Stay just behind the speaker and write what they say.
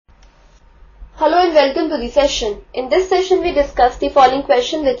Hello and welcome to the session. In this session we discuss the following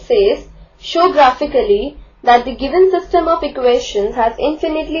question which says, show graphically that the given system of equations has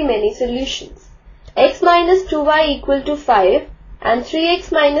infinitely many solutions. X minus 2y equal to 5 and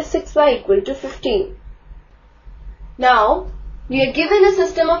 3x minus 6y equal to 15. Now, we are given a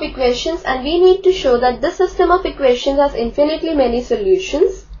system of equations and we need to show that this system of equations has infinitely many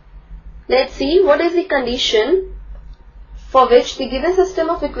solutions. Let's see what is the condition for which the given system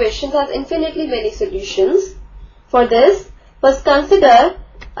of equations has infinitely many solutions. For this, first consider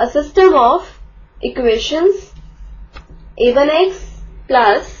a system of equations a1x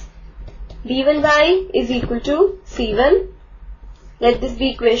plus b1y is equal to c1. Let this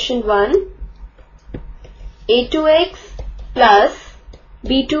be equation 1. a2x plus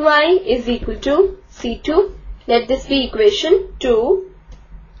b2y is equal to c2. Let this be equation 2.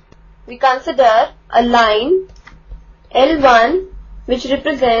 We consider a line L1 which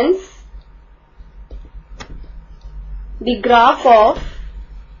represents the graph of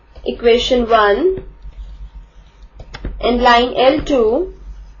equation 1 and line L2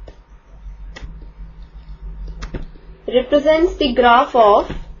 represents the graph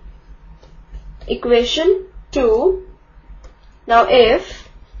of equation 2. Now if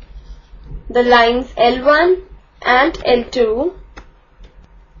the lines L1 and L2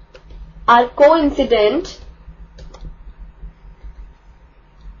 are coincident,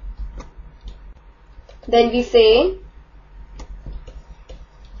 then we say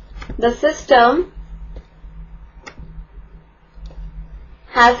the system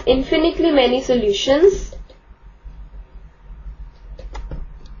has infinitely many solutions.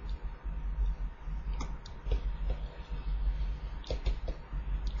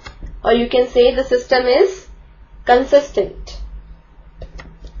 Or you can say the system is consistent.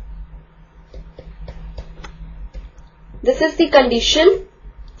 This is the condition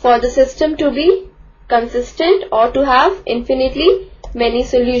for the system to be consistent or to have infinitely many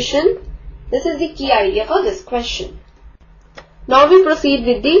solutions. This is the key idea for this question. Now we proceed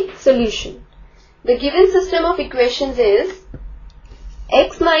with the solution. The given system of equations is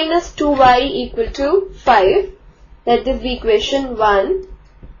x minus 2y equal to 5. Let this be equation 1.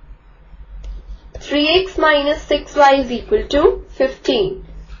 3x minus 6y is equal to 15.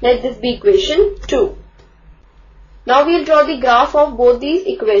 Let this be equation 2. Now we will draw the graph of both these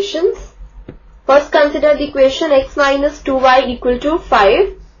equations. First consider the equation x minus 2y equal to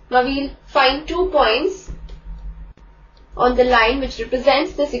 5. Now we will find 2 points on the line which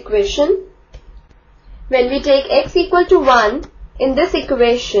represents this equation. When we take x equal to 1 in this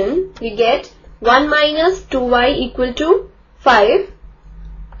equation, we get 1 minus 2y equal to 5.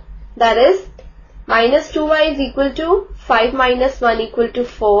 That is, minus 2y is equal to 5 minus 1 equal to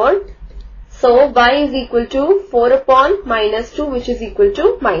 4. So y is equal to 4 upon minus 2, which is equal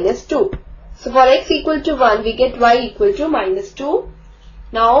to minus 2. So for x equal to 1, we get y equal to minus 2.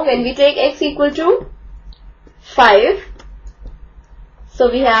 Now when we take x equal to 5,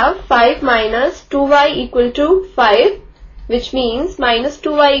 so we have 5 minus 2y equal to 5, which means minus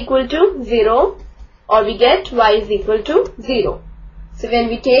 2y equal to 0, or we get y is equal to 0. So when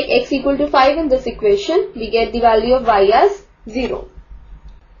we take x equal to 5 in this equation, we get the value of y as 0.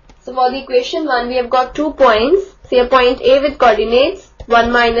 So for the equation 1, we have got 2 points. Say a point A with coordinates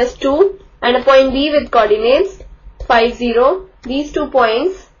 1 minus 2 and a point B with coordinates 5, 0. These 2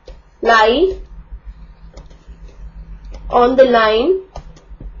 points lie on the line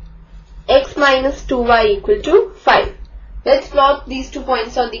x minus 2y equal to 5. Let's plot these 2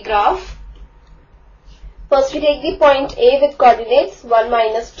 points on the graph. First we take the point A with coordinates 1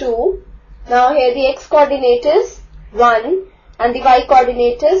 minus 2. Now here the x coordinate is 1 and the y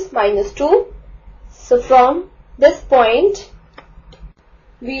coordinate is minus 2. So from this point,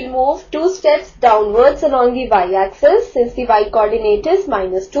 we will move 2 steps downwards along the y-axis since the y-coordinate is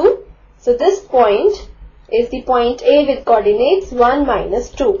minus 2. So this point is the point A with coordinates 1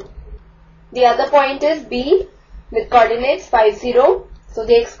 minus 2. The other point is B with coordinates 5, 0. So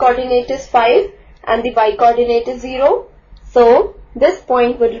the x-coordinate is 5 and the y-coordinate is 0. So this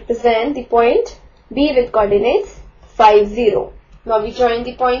point would represent the point B with coordinates 5, 0. Now we join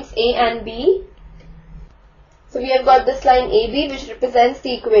the points A and B. So we have got this line AB which represents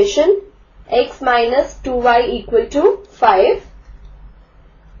the equation x minus 2y equal to 5.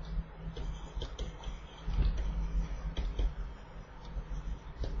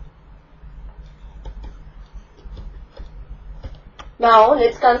 Now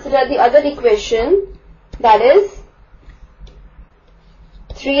let's consider the other equation, that is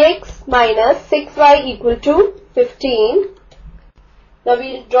 3x minus 6y equal to 15. Now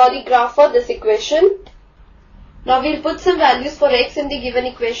we will draw the graph for this equation. Now we'll put some values for x in the given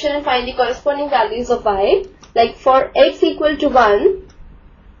equation and find the corresponding values of y. Like for x equal to 1,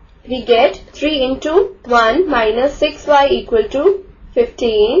 we get 3 into 1 minus 6y equal to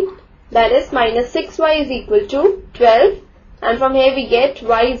 15. That is minus 6y is equal to 12. And from here we get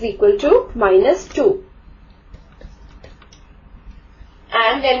y is equal to minus 2.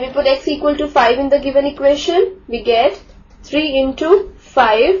 And when we put x equal to 5 in the given equation, we get 3 into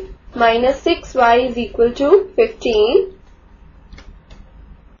 5 minus 6y is equal to 15,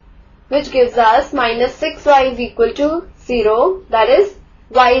 which gives us minus 6y is equal to 0, that is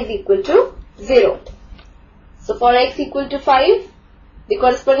y is equal to 0. So for x equal to 5, the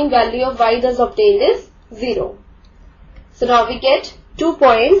corresponding value of y thus obtained is 0. So now we get 2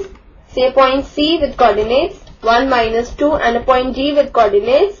 points, say a point C with coordinates 1, minus 2 and a point D with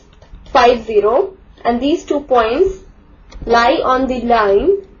coordinates 5, 0, and these 2 points lie on the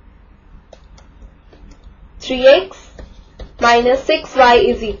line 3x minus 6y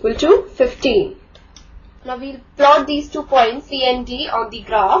is equal to 15. Now we'll plot these 2 points C and D on the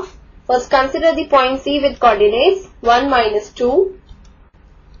graph. First consider the point C with coordinates 1, minus 2.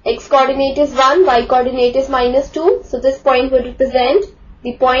 X coordinate is 1, y coordinate is minus 2. So this point would represent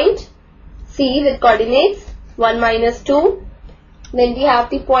the point C with coordinates 1, minus 2. Then we have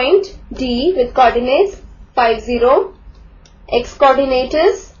the point D with coordinates 5, 0. X coordinate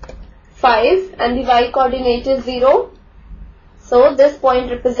is 5 and the y coordinate is 0. So this point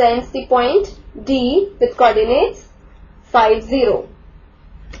represents the point D with coordinates 5, 0.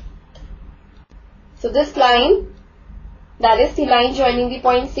 So this line, that is the line joining the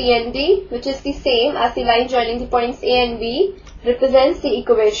points C and D, which is the same as the line joining the points A and B, represents the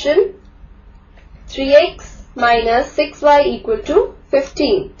equation 3x minus 6y equal to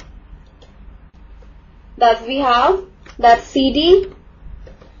 15. Thus we have that CD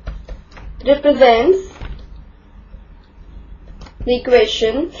represents the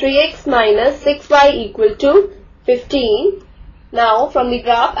equation 3x minus 6y equal to 15. Now from the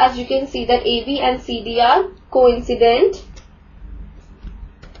graph, as you can see that AB and CD are coincident.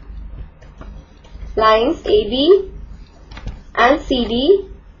 Lines AB and CD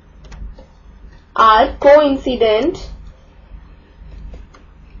are coincident,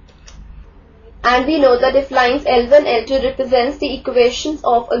 and we know that if lines L1, L2 represents the equations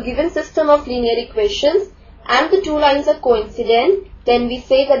of a given system of linear equations and the two lines are coincident, then we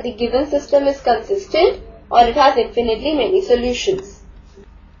say that the given system is consistent or it has infinitely many solutions.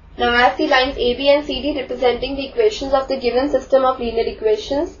 Now as the lines AB and CD representing the equations of the given system of linear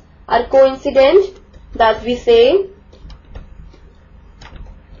equations are coincident, thus we say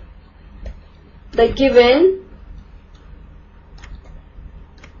the given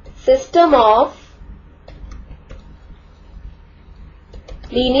system of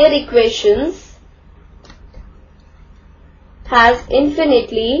linear equations has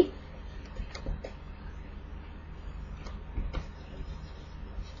infinitely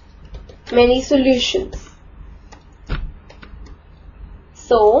many solutions.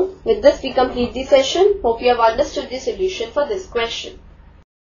 So, with this we complete the session. Hope you have understood the solution for this question.